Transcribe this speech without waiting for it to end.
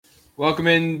Welcome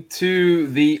into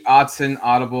the Odds and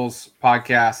Audibles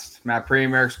podcast. Matt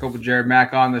Prehm, Eric Scope, Jared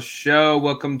Mack on the show.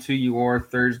 Welcome to your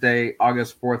Thursday,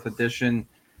 August 4th edition.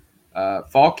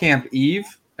 Fall Camp Eve,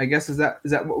 I guess, is that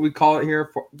what we call it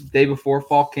here? Day before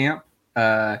Fall Camp.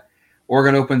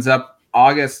 Oregon opens up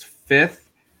August 5th.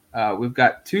 We've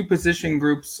got two position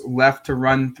groups left to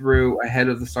run through ahead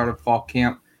of the start of Fall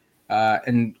Camp.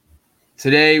 And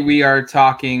today we are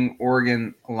talking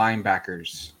Oregon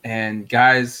linebackers. And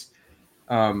guys,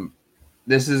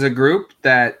 this is a group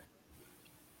that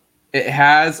it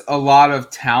has a lot of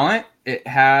talent. It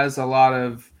has a lot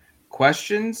of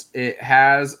questions. It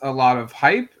has a lot of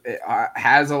hype. It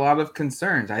has a lot of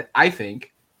concerns, I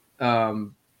think,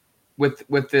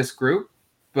 with this group.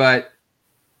 But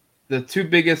the two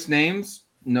biggest names,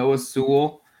 Noah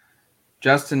Sewell,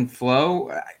 Justin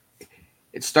Flowe,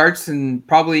 it starts and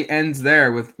probably ends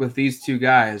there with these two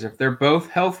guys. If they're both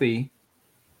healthy,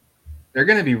 they're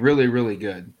going to be really, really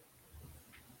good.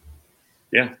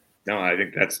 Yeah, no, I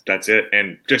think that's it.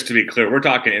 And just to be clear, we're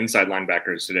talking inside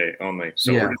linebackers today only.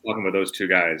 So we're just talking about those two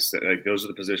guys. Like those are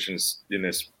the positions in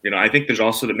this. I think there's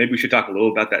also that maybe we should talk a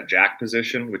little about that jack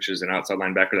position, which is an outside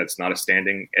linebacker that's not a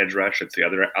standing edge rush. It's the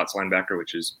other outside linebacker,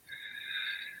 which is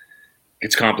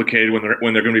it's complicated when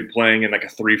they're going to be playing in like a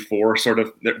 3-4 sort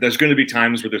of. There's going to be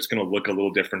times where it's going to look a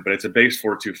little different, but it's a base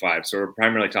 4-2-5. So we're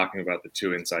primarily talking about the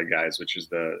two inside guys, which is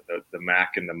the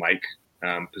Mac and the Mike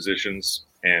positions.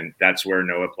 And that's where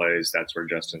Noah plays. That's where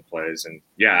Justin plays. And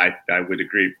yeah, I would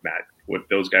agree, Matt. If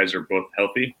those guys are both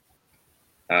healthy,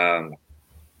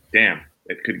 damn,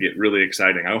 it could get really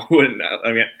exciting.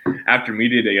 After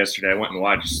media day yesterday, I went and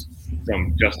watched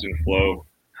some Justin Flowe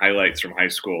highlights from high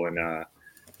school, and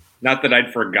not that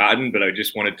I'd forgotten, but I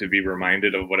just wanted to be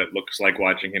reminded of what it looks like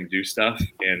watching him do stuff.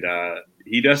 And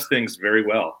he does things very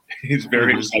well. He's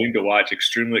very exciting to watch.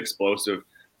 Extremely explosive,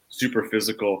 super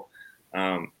physical.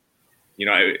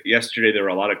 Yesterday there were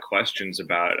a lot of questions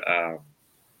about,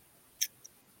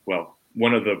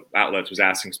 one of the outlets was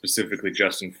asking specifically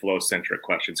Justin Flowe-centric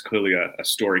questions, clearly a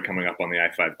story coming up on the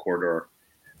I-5 corridor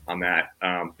on that,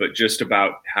 but just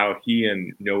about how he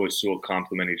and Noah Sewell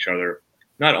complement each other,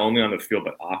 not only on the field,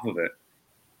 but off of it.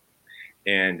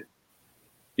 And,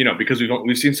 because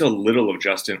we've seen so little of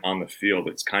Justin on the field,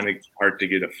 it's kind of hard to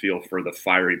get a feel for the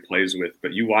fire he plays with,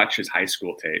 but you watch his high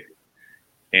school tape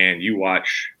and you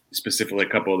watch specifically a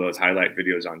couple of those highlight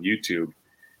videos on YouTube,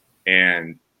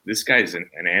 and this guy's an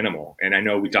animal. And I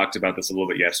know we talked about this a little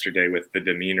bit yesterday with the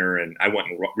demeanor, and I went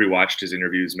and rewatched his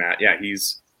interviews, Matt. Yeah,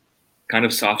 he's kind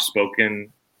of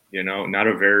soft-spoken, not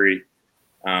a very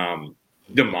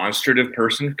demonstrative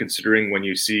person, considering when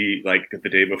you see, like, the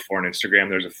day before on Instagram,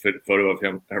 there's a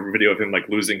video of him, like,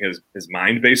 losing his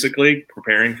mind, basically,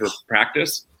 preparing for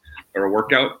practice or a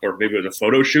workout, or maybe it was a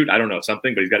photo shoot. I don't know,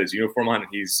 something, but he's got his uniform on, and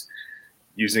he's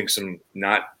using some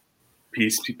not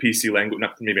PC language,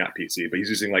 not PC, but he's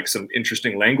using like some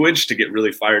interesting language to get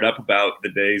really fired up about the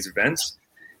day's events.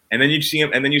 And then you see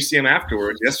him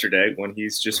afterwards yesterday when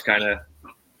he's just kind of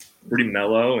pretty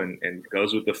mellow and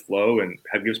goes with the flow and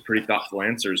gives pretty thoughtful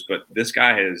answers. But this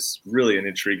guy is really an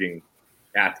intriguing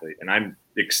athlete, and I'm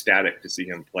ecstatic to see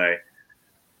him play.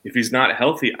 If he's not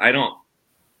healthy, I don't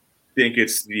think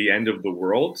it's the end of the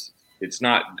world. It's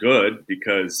not good,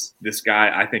 because this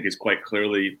guy, I think, is quite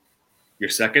clearly your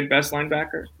second best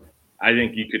linebacker. I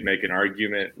think you could make an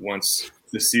argument once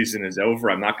the season is over.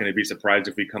 I'm not going to be surprised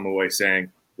if we come away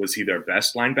saying, was he their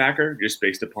best linebacker just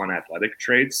based upon athletic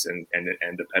traits and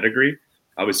the pedigree?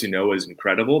 Obviously, Noah is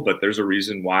incredible, but there's a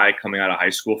reason why coming out of high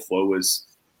school, Flowe was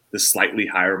the slightly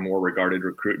higher, more regarded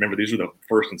recruit. Remember, these were the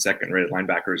first and second rated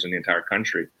linebackers in the entire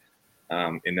country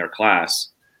in their class.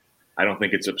 I don't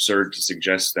think it's absurd to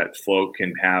suggest that Flowe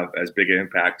can have as big an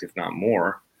impact, if not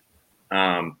more.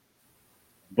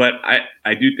 But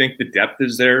I do think the depth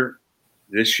is there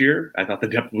this year. I thought the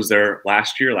depth was there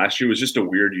last year. Last year was just a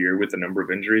weird year with a number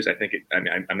of injuries. I think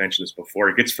I mentioned this before.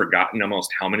 It gets forgotten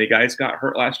almost how many guys got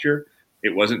hurt last year.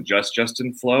 It wasn't just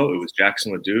Justin Flowe. It was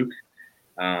Jackson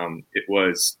LeDuc. It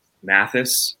was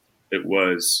Mathis. It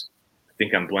was, I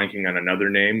think I'm blanking on another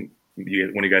name. One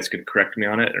of you guys could correct me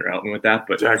on it or help me with that.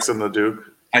 But Jackson LeDuc.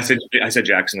 I said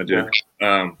Jackson LeDuc.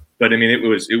 Yeah. But I mean, it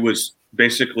was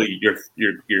basically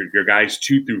your guys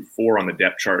 2 through 4 on the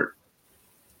depth chart.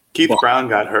 Keith Brown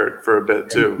got hurt for a bit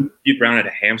too. Keith Brown had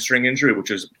a hamstring injury,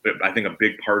 which is, I think, a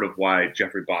big part of why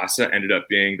Jeffrey Bossa ended up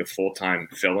being the full-time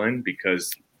fill-in,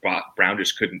 because Brown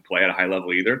just couldn't play at a high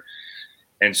level either.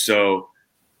 And so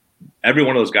every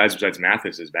one of those guys besides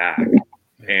Mathis is back.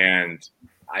 And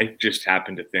I just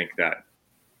happen to think that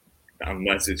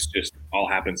unless it's just all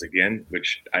happens again,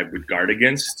 which I would guard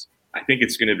against, I think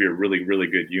it's going to be a really, really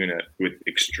good unit with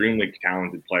extremely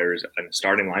talented players and a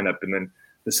starting lineup. And then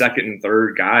the second and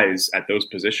third guys at those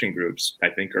position groups, I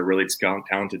think, are really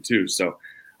talented too. So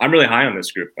I'm really high on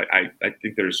this group. I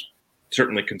think there's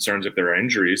certainly concerns if there are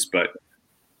injuries, but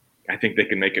I think they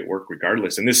can make it work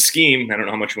regardless. And this scheme, I don't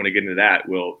know how much you want to get into that,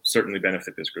 will certainly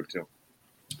benefit this group too.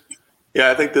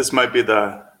 Yeah, I think this might be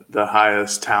the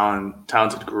highest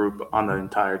talented group on the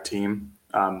entire team.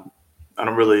 I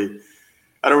don't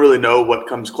really know what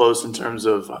comes close in terms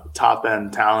of top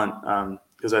end talent,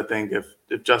 because I think if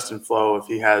Justin Flo, if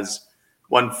he has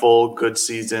one full good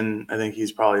season, I think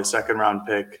he's probably a second round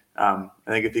pick. I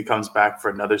think if he comes back for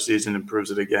another season and proves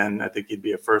it again, I think he'd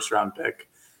be a first round pick.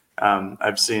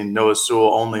 I've seen Noah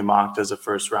Sewell only mocked as a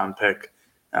first round pick,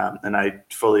 and I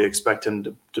fully expect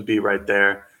him to be right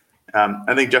there.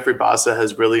 I think Jeffrey Bassa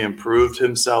has really improved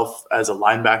himself as a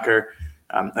linebacker.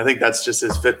 I think that's just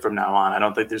his fit from now on. I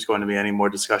don't think there's going to be any more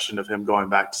discussion of him going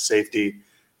back to safety.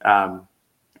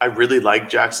 I really like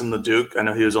Jackson LeDuc. I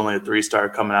know he was only a 3-star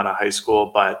coming out of high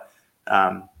school, but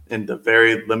in the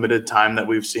very limited time that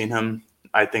we've seen him,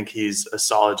 I think he's a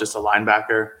solid, just a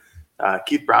linebacker.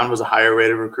 Keith Brown was a higher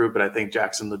rated recruit, but I think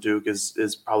Jackson LeDuc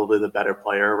is probably the better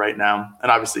player right now.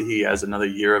 And obviously he has another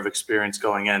year of experience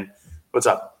going in. What's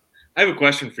up? I have a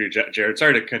question for you, Jared.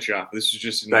 Sorry to cut you off. This is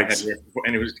just in my head here.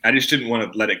 And I just didn't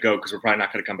want to let it go because we're probably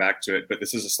not going to come back to it, but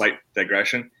this is a slight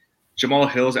digression. Jamal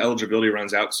Hill's eligibility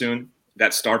runs out soon.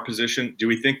 That star position, do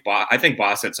we think I think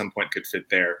Boss at some point could fit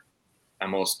there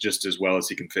almost just as well as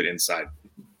he can fit inside.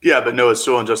 Yeah, but Noah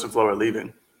Sewell and Justin Flo are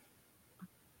leaving.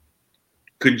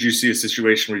 Could you see a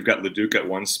situation where you've got LeDuc at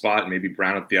one spot, maybe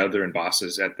Brown at the other, and Boss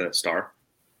is at the star?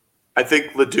 I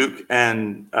think LeDuc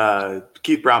and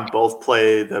Keith Brown both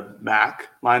play the MAC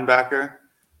linebacker,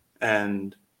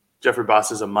 and Jeffrey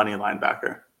Boss is a money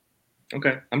linebacker.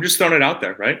 Okay, I'm just throwing it out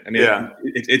there, right? I mean, yeah,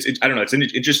 it's I don't know. It's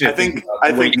interesting. I think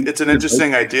it's an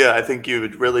interesting idea. I think you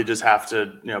would really just have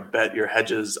to, bet your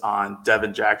hedges on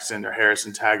Devin Jackson or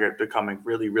Harrison Taggart becoming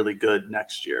really, really good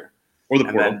next year, or the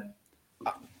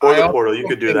portal. Portal. You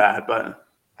could do that, but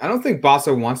I don't think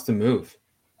Bossa wants to move.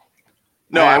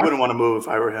 No, I wouldn't want to move if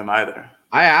I were him either.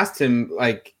 I asked him,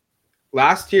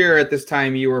 last year at this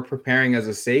time, you were preparing as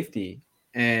a safety,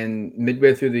 and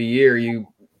midway through the year, you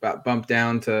got bumped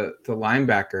down to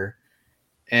linebacker.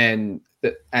 And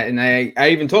I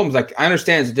even told him, I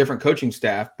understand it's a different coaching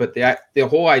staff, but the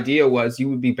whole idea was you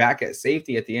would be back at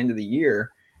safety at the end of the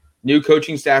year. New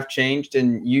coaching staff changed,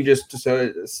 and you just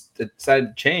decided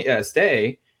to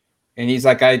stay. And he's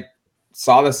like, I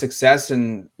saw the success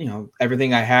and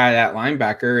everything I had at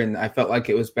linebacker, and I felt like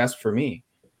it was best for me.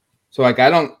 So I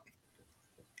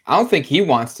don't think he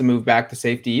wants to move back to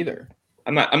safety either.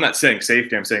 I'm not saying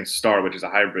safety. I'm saying star, which is a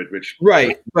hybrid, which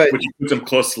puts him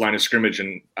close to line of scrimmage.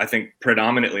 And I think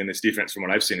predominantly in this defense, from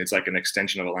what I've seen, it's like an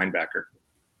extension of a linebacker.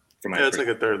 It's like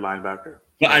a third linebacker.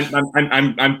 But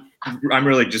I'm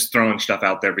really just throwing stuff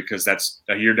out there because that's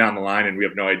a year down the line, and we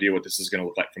have no idea what this is going to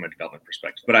look like from a development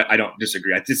perspective. But I don't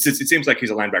disagree. It seems like he's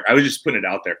a linebacker. I was just putting it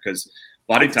out there because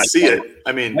body type. See it.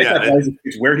 I mean,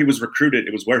 it's where he was recruited.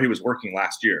 It was where he was working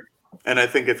last year. And I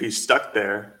think if he stuck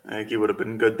there, I think he would have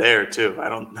been good there too. I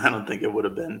don't think it would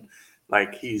have been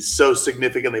he's so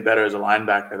significantly better as a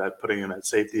linebacker that putting him at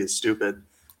safety is stupid.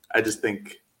 I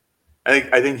think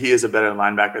he is a better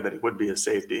linebacker than he would be a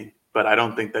safety, but I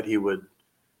don't think that he would.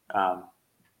 I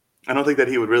don't think that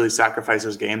he would really sacrifice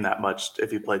his game that much if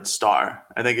he played star.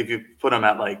 I think if you put him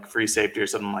at free safety or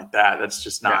something like that, that's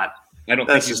just not. I don't.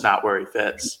 That's just not where he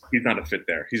fits. He's not a fit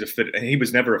there. He's a fit, and he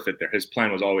was never a fit there. His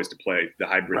plan was always to play the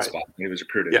hybrid spot. When he was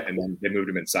recruited, and then they moved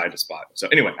him inside the spot. So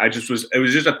anyway, it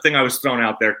was just a thing I was throwing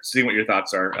out there, seeing what your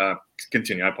thoughts are.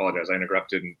 Continue. I apologize. I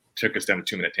interrupted and took us down a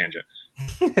 2-minute tangent.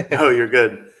 Oh, you're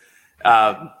good.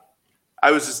 I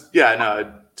was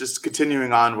just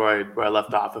continuing on where I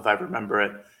left off, if I remember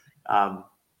it. I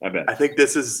bet. I think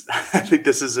this is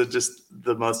just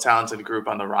the most talented group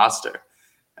on the roster.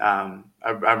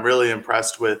 I'm really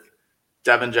impressed with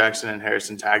Devin Jackson and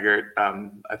Harrison Taggart.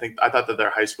 I thought that their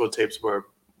high school tapes were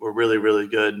really, really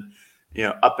good.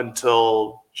 Up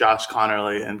until Josh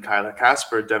Connerly and Kyler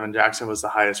Casper, Devin Jackson was the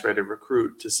highest rated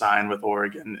recruit to sign with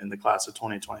Oregon in the class of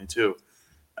 2022.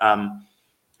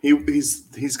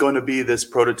 He's going to be this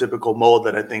prototypical mold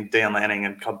that I think Dan Lanning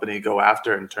and company go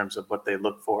after in terms of what they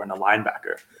look for in a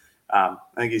linebacker. I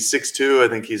think he's 6'2". I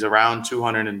think he's around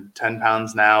 210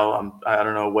 pounds now. I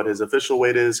don't know what his official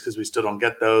weight is because we still don't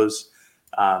get those.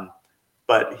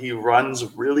 But he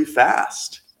runs really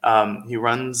fast. He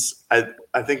runs, I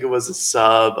think it was a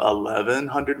sub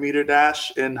 1100 meter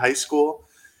dash in high school.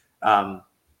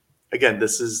 Again,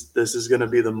 this is going to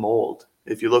be the mold.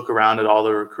 if you look around at all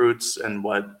the recruits and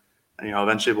what,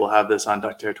 eventually we'll have this on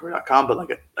duckterritory.com, but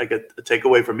like a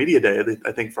takeaway from media day,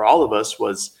 I think for all of us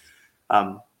was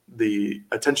the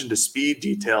attention to speed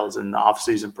details in the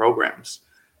off-season programs.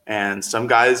 And some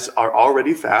guys are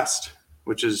already fast,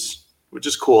 which is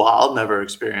cool. I'll never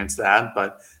experience that,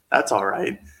 but that's all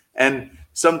right. And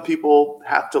some people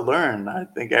have to learn. I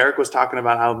think Eric was talking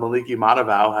about how Maliki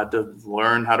Matavao had to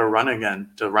learn how to run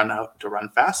again, to run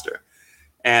faster.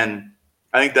 And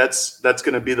I think that's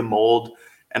going to be the mold.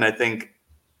 And I think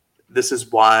this is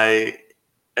why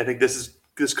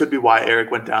this could be why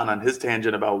Eric went down on his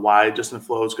tangent about why Justin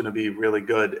Flowe is going to be really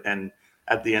good, and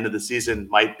at the end of the season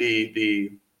might be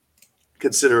the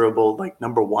considerable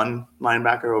number one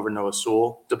linebacker over Noah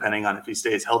Sewell, depending on if he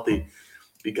stays healthy,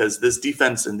 because this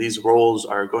defense and these roles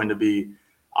are going to be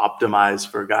optimized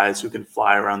for guys who can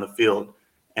fly around the field.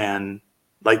 And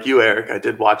like you, Eric, I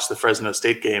did watch the Fresno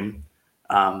State game.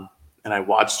 And I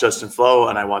watched Justin Flowe,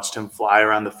 and I watched him fly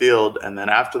around the field. And then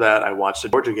after that, I watched the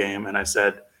Georgia game, and I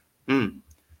said,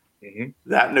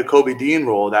 that Nakobe Dean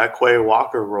role, that Quay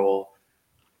Walker role,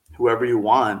 whoever you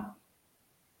want,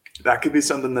 that could be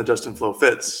something that Justin Flowe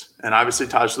fits. And obviously,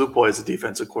 Taj Lupoy is a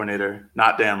defensive coordinator,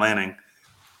 not Dan Lanning.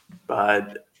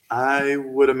 But I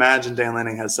would imagine Dan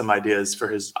Lanning has some ideas for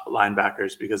his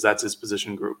linebackers because that's his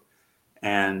position group.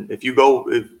 And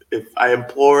if I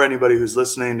implore anybody who's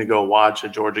listening to go watch a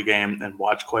Georgia game and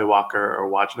watch Quay Walker or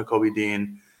watch Nakobe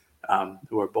Dean,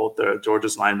 who are both the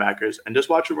Georgia's linebackers, and just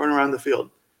watch them run around the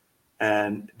field.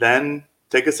 And then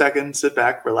take a second, sit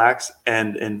back, relax,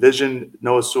 and envision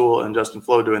Noah Sewell and Justin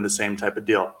Flowe doing the same type of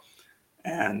deal.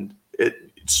 And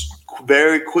it's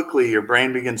very quickly your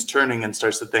brain begins turning and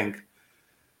starts to think,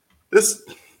 this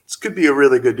could be a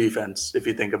really good defense if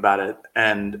you think about it.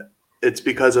 And it's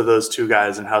because of those two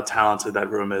guys and how talented that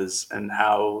room is and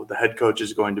how the head coach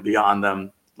is going to be on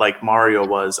them, like Mario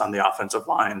was on the offensive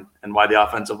line, and why the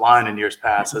offensive line in years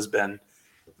past has been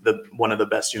one of the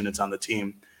best units on the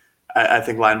team. I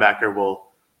think linebacker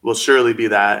will surely be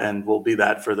that, and will be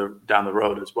that further down the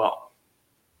road as well.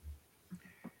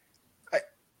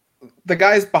 The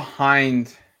guys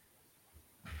behind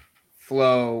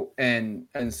Flowe and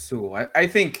Sewell, I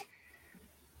think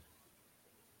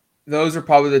those are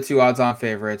probably the two odds-on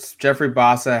favorites. Jeffrey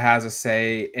Bassa has a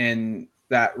say in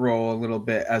that role a little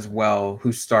bit as well,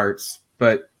 who starts.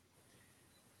 But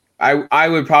I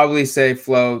would probably say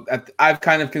Flowe. I've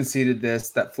kind of conceded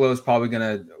this, that Flowe is probably going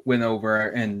to win over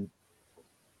and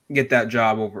get that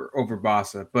job over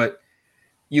Bassa. But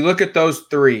you look at those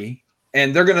three,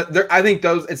 and I think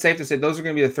it's safe to say those are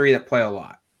going to be the three that play a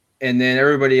lot. And then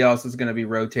everybody else is going to be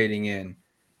rotating in.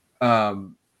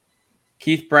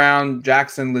 Keith Brown,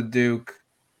 Jackson LeDuc,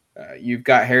 you've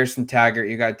got Harrison Taggart,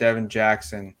 you got Devin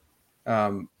Jackson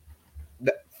for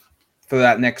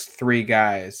that next three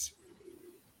guys.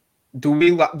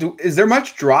 Is there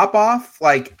much drop off?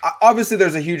 Like, obviously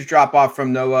there's a huge drop off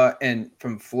from Noah and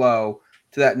from Flowe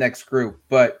to that next group,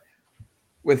 but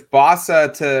with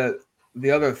Bassa to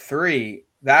the other three,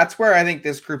 that's where I think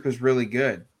this group is really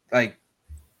good. Like,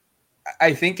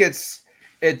 I think there's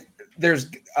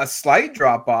a slight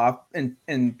drop off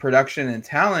in production and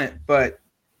talent, but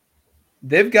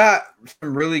they've got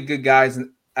some really good guys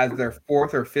as their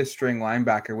fourth or fifth string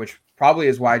linebacker, which probably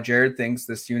is why Jared thinks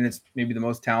this unit's maybe the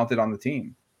most talented on the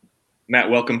team.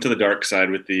 Matt, welcome to the dark side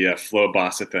with the Flowe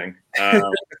Bassa thing.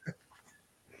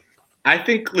 I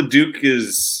think LeDuc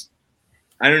is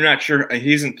 – I'm not sure.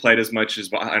 He hasn't played as much as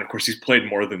 – and, of course, he's played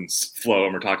more than Flowe,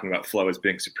 and we're talking about Flowe as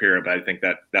being superior, but I think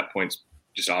that point's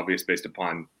just obvious based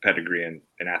upon pedigree and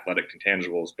athletic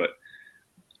intangibles. But,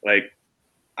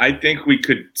 I think we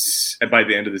could, by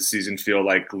the end of the season, feel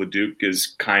like LeDuc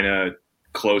is kind of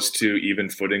close to even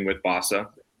footing with Bassa.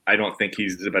 I don't think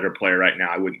he's the better player right now.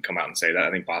 I wouldn't come out and say that. I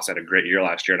think Bassa had a great year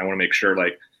last year, and I want to make sure,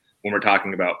 when we're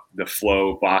talking about the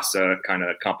Flowe Bassa kind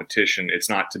of competition, it's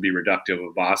not to be reductive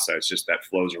of Bassa. It's just that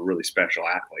Flowe's a really special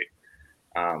athlete.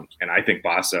 And I think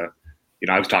Bassa,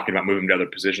 I was talking about moving to other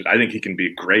positions. I think he can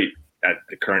be great at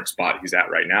the current spot he's at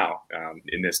right now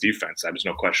in this defense. There's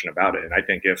no question about it. And I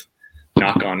think if,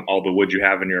 knock on all the wood you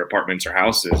have in your apartments or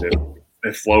houses,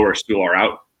 if Flowe or Sewell are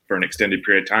out for an extended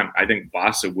period of time, I think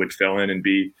Bassa would fill in and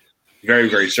be very,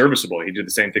 very serviceable. He did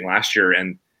the same thing last year,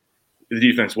 and the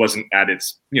defense wasn't at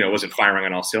its, wasn't firing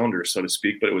on all cylinders, so to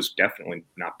speak, but it was definitely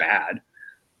not bad.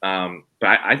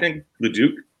 But I think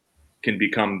LeDuc can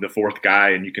become the fourth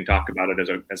guy, and you can talk about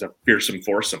it as a fearsome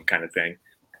foursome kind of thing.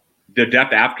 The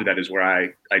depth after that is where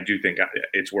I do think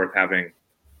it's worth having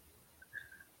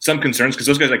some concerns, because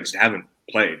those guys just haven't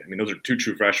played. I mean, those are two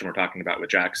true freshmen we're talking about with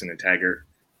Jackson and Taggart.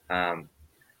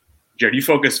 Jared, you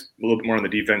focus a little bit more on the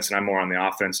defense and I'm more on the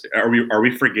offense. Are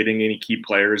we forgetting any key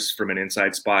players from an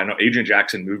inside spot? I know Adrian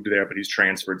Jackson moved there, but he's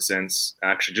transferred since.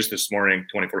 Actually, just this morning,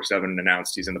 24/7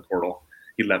 announced he's in the portal.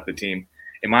 He left the team.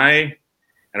 And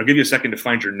I'll give you a second to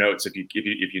find your notes if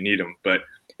you need them. But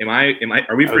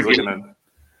are we forgetting?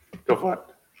 Go for it.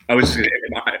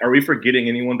 Are we forgetting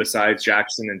anyone besides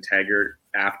Jackson and Taggart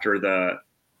after the,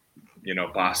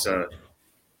 Bassa?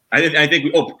 I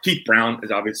think Keith Brown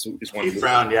is obviously one. Keith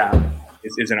Brown, yeah,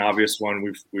 is an obvious one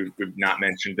we've not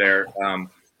mentioned there. I'm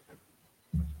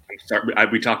sorry,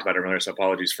 we talked about it earlier, so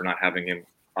apologies for not having him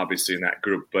obviously in that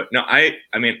group. But no, I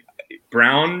mean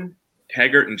Brown,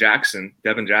 Taggart, and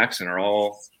Devin Jackson are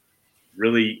all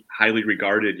really highly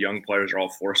regarded young players. Are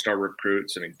all 4-star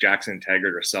recruits. I mean Jackson and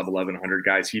Taggart are sub 1,100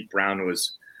 guys. Heath Brown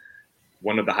was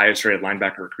one of the highest rated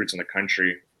linebacker recruits in the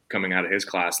country coming out of his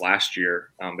class last year,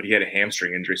 but he had a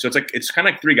hamstring injury. So it's kind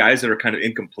of like 3 guys that are kind of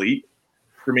incomplete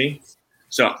for me.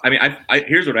 So, I mean,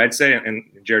 here's what I'd say, and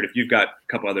Jared, if you've got a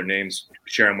couple other names,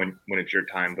 share them when it's your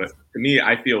time. But to me,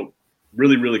 I feel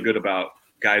really, really good about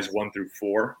guys 1 through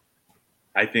 4.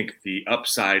 I think the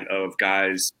upside of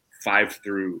guys 5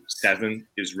 through 7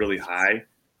 is really high.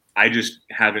 I just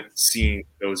haven't seen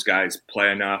those guys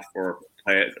play enough or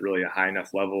play at really a high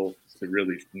enough level to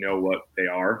really know what they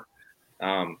are.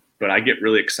 But I get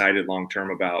really excited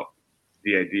long-term about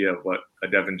the idea of what a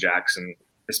Devin Jackson,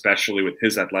 especially with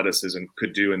his athleticism,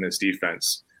 could do in this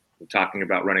defense. We're talking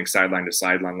about running sideline to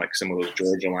sideline like some of those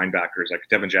Georgia linebackers. Like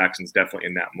Devin Jackson's definitely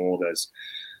in that mold as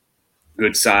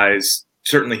good size.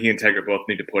 Certainly he and Taggart both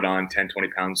need to put on 10, 20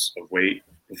 pounds of weight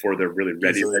before they're really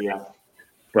ready. Easily, yeah.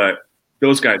 But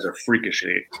those guys are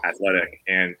freakishly athletic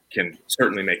and can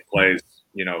certainly make plays,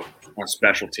 on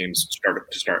special teams to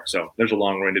start. So there's a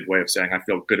long-winded way of saying I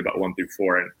feel good about 1 through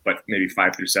 4, but maybe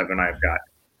 5 through 7 I've got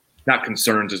not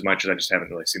concerns as much as I just haven't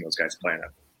really seen those guys play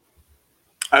enough.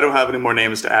 I don't have any more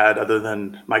names to add other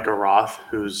than Micah Roth,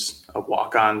 who's a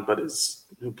walk-on, but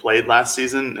who played last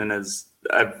season and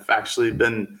I've actually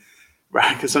been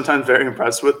sometimes very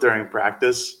impressed with during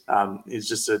practice.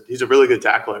 He's a really good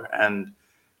tackler, and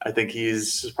I think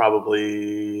he's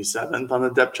probably 7th on the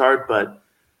depth chart, but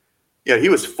yeah, he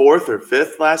was 4th or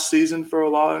 5th last season for a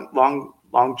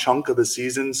long chunk of the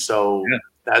season. So yeah.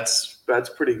 That's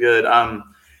pretty good.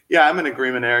 Yeah, I'm in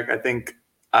agreement, Eric. I think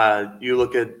you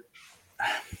look at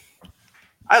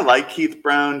 – I like Keith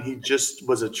Brown. He just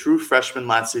was a true freshman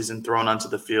last season thrown onto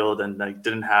the field and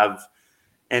didn't have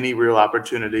any real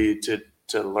opportunity to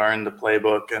learn the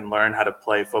playbook and learn how to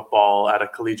play football at a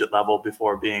collegiate level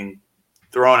before being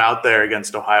thrown out there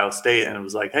against Ohio State. And it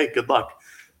was like, hey, good luck.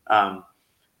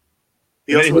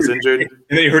 He also was injured. And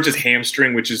then he hurt his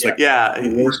hamstring, which is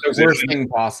the worst thing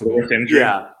possible.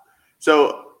 Yeah.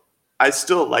 So I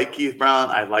still like Keith Brown.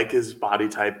 I like his body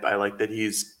type. I like that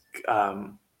he's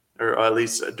or at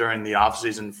least during the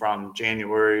offseason from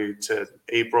January to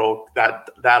April, that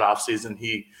offseason,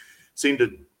 he seemed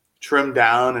to trim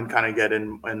down and kind of get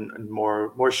in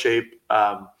more shape.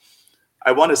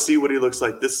 I want to see what he looks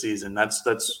like this season.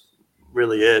 That's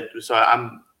really it. So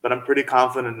I'm pretty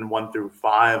confident in 1 through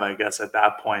 5, I guess, at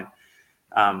that point.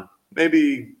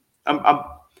 Maybe I'm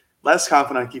less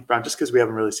confident on Keith Brown just because we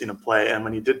haven't really seen him play. And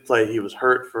when he did play, he was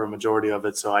hurt for a majority of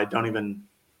it. So I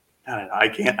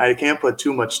can't put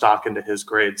too much stock into his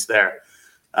grades there.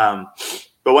 But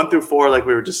 1 through 4, like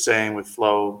we were just saying with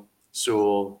Flo,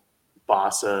 Sewell,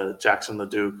 Bassa, Jackson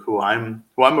LeDuc, who I'm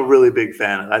a really big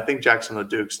fan of. I think Jackson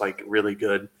LeDuc's like really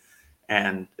good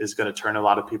and is going to turn a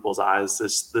lot of people's eyes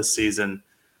this season.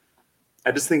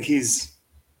 I just think he's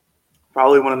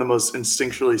probably one of the most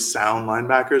instinctually sound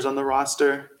linebackers on the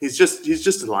roster. He's just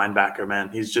a linebacker, man.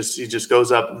 He just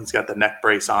goes up and he's got the neck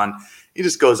brace on. He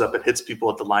just goes up and hits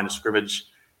people at the line of scrimmage.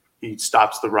 He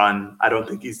stops the run. I don't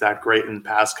think he's that great in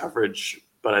pass coverage,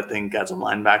 but I think as a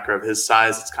linebacker of his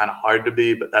size, it's kind of hard to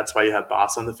be, but that's why you have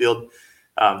Boss on the field.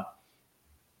 I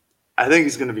think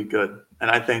he's going to be good. And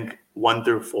I think 1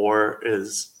 through 4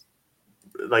 is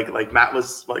like Matt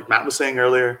was saying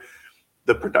earlier,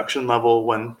 the production level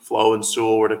when Flo and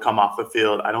Sewell were to come off the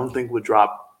field, I don't think would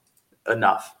drop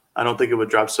enough. I don't think it would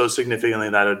drop so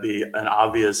significantly that it would be an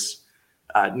obvious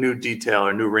new detail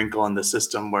or new wrinkle in the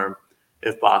system where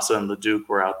if Bassa and LeDuc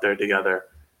were out there together,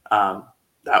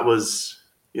 that was,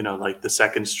 like the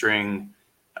second string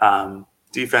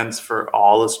defense for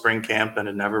all of spring camp, and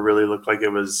it never really looked like it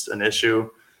was an issue.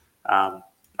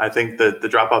 I think that the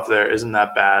drop-off there isn't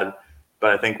that bad,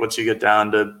 but I think once you get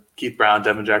down to Keith Brown,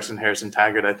 Devin Jackson, Harrison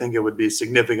Taggart, I think it would be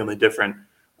significantly different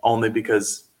only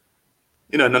because,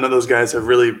 none of those guys have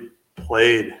really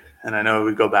played And I know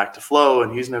we go back to Flo,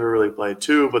 and he's never really played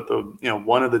too. But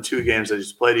one of the 2 games that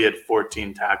he's played, he had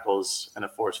 14 tackles and a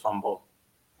forced fumble.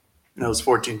 And those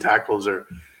 14 tackles are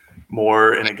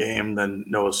more in a game than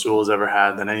Noah Sewell has ever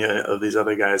had, than any of these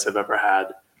other guys have ever had.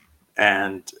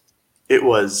 And it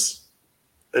was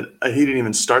he didn't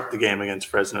even start the game against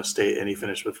Fresno State, and he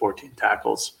finished with 14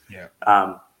 tackles.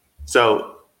 Yeah.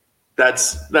 So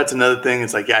that's another thing.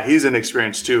 It's like, yeah, he's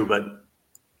inexperienced too, but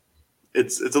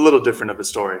it's a little different of a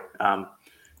story.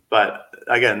 But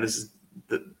again, this is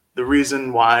the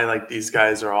reason why like these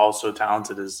guys are all so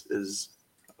talented is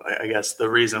I guess the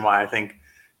reason why I think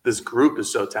this group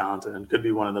is so talented and could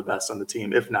be one of the best on the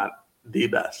team, if not the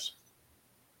best.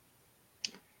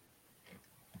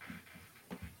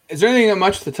 Is there anything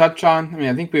much to touch on? I mean,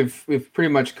 I think we've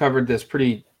pretty much covered this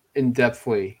pretty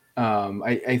in-depthly.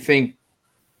 I think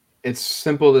it's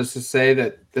simple to say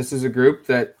that this is a group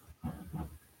that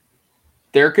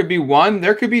there could be one,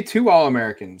 there could be 2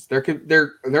 All-Americans. There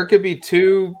could be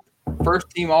 2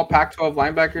 first-team All Pac-12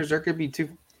 linebackers. There could be 2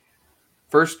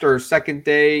 first or second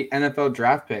day NFL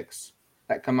draft picks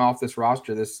that come off this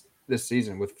roster this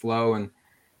season with Flo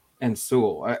and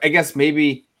Sewell. I guess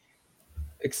maybe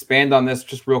expand on this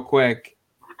just real quick.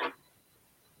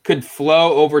 Could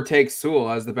Flo overtake Sewell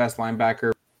as the best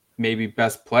linebacker, maybe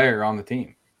best player on the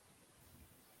team?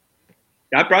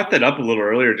 I brought that up a little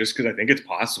earlier just because I think it's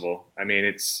possible. I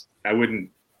mean, I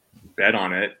wouldn't bet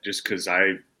on it just because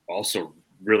I also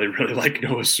really, really like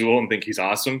Noah Sewell and think he's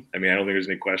awesome. I mean, I don't think there's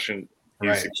any question.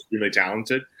 He's extremely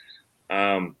talented.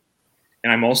 And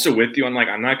I'm also with you on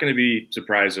I'm not going to be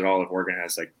surprised at all if Oregon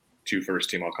has 2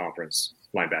 first-team all-conference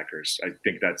linebackers. I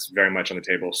think that's very much on the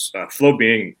table. Flo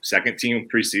being second team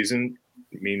preseason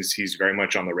means he's very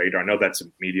much on the radar. I know that's a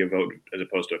media vote as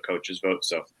opposed to a coach's vote,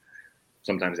 so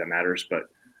sometimes that matters. But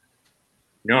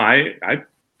no, I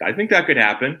think that could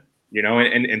happen.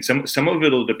 And some of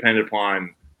it will depend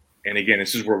upon. And again,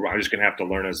 this is where I'm just going to have to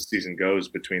learn as the season goes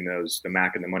between the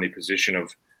MAC and the money position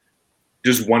of,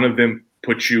 does one of them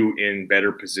put you in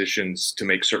better positions to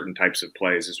make certain types of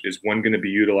plays? Is one going to be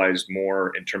utilized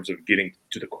more in terms of getting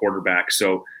to the quarterback?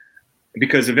 So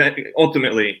because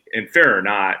ultimately, and fair or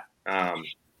not,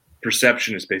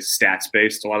 perception is stats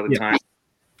based a lot of the time.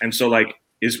 And so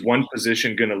is one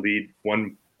position going to lead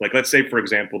one? Let's say, for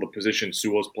example, the position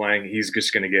Sewell's playing, he's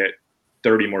just going to get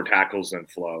 30 more tackles than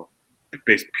Flo,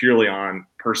 based purely on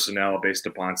personnel, based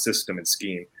upon system and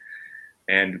scheme.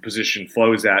 And the position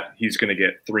Flo's at, he's going to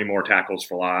get 3 more tackles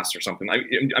for loss or something.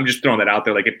 I'm just throwing that out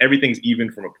there. If everything's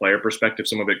even from a player perspective,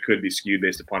 some of it could be skewed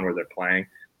based upon where they're playing.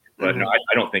 But no,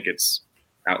 I don't think it's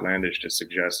outlandish to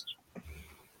suggest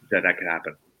that could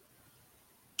happen.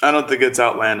 I don't think it's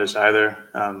outlandish either.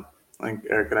 I think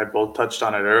Eric and I both touched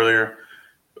on it earlier.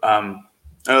 I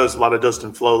know there's a lot of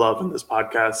Justin Flo love in this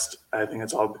podcast. I think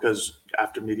it's all because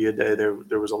after media day,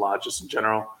 there was a lot just in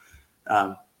general.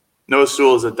 Noah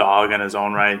Sewell is a dog in his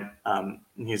own right.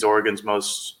 He's Oregon's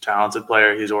most talented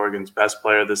player. He's Oregon's best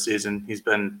player this season. He's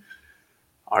been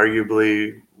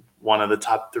arguably one of the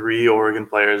top 3 Oregon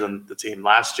players on the team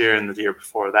last year and the year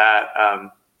before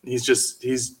that.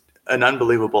 He's an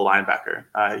unbelievable linebacker.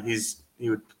 He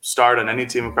would start on any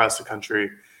team across the country.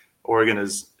 Oregon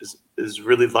is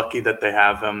really lucky that they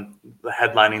have him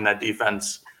headlining that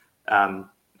defense.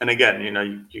 And again,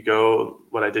 you go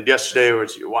what I did yesterday, where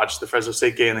you watch the Fresno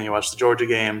State game, then you watch the Georgia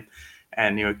game,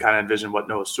 and you would kind of envision what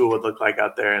Noah Sewell would look like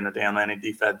out there in the Dan Lanning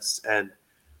defense. And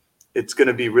it's going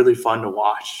to be really fun to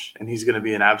watch, and he's going to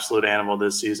be an absolute animal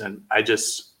this season. I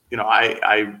just,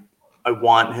 I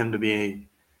want him to be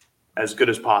as good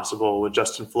as possible with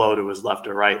Justin Flo to his left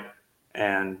or right.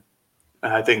 And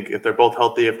I think if they're both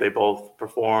healthy, if they both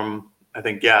perform, I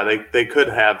think, they could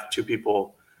have 2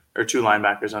 people or 2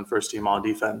 linebackers on first team all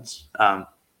defense.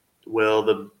 Will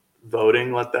the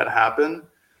voting let that happen?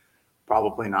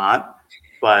 Probably not,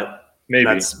 but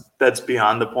maybe that's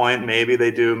beyond the point. Maybe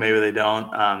they do, maybe they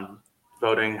don't.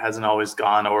 Voting hasn't always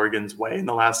gone Oregon's way in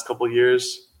the last couple of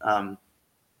years,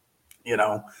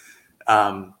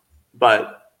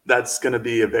 but that's going to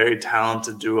be a very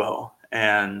talented duo.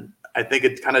 And I think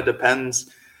it kind of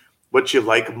depends what you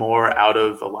like more out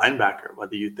of a linebacker,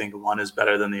 whether you think one is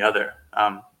better than the other.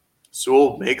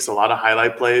 Sewell makes a lot of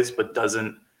highlight plays, but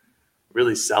doesn't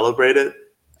really celebrate it.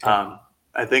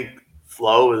 I think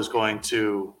Flo is going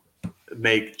to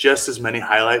make just as many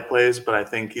highlight plays, but I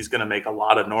think he's going to make a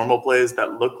lot of normal plays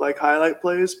that look like highlight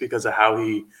plays because of how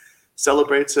he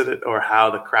celebrates it or how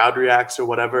the crowd reacts or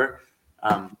whatever.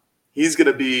 He's going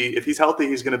to be, if he's healthy,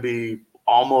 he's going to be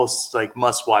almost like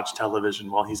must-watch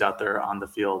television while he's out there on the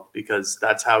field because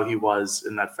that's how he was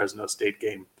in that Fresno State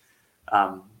game.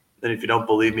 And if you don't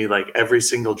believe me, like every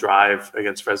single drive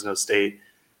against Fresno State,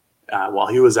 while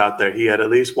he was out there, he had at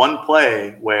least one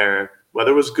play where,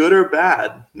 whether it was good or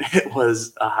bad, it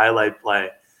was a highlight play.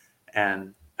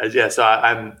 And so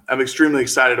I'm extremely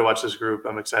excited to watch this group.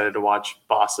 I'm excited to watch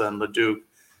Bossa and LeDuc.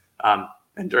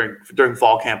 And during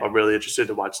fall camp, I'm really interested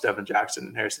to watch Devin Jackson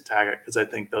and Harrison Taggart, because I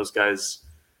think those guys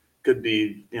could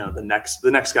be, the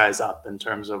next guys up in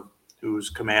terms of who's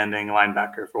commanding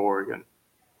linebacker for Oregon.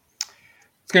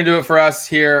 It's going to do it for us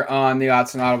here on the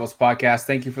Odds and Audibles podcast.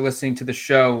 Thank you for listening to the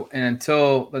show. And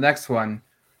until the next one,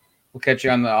 we'll catch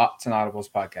you on the Odds and Audibles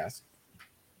podcast.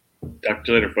 Talk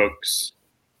to you later, folks.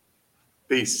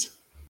 Peace.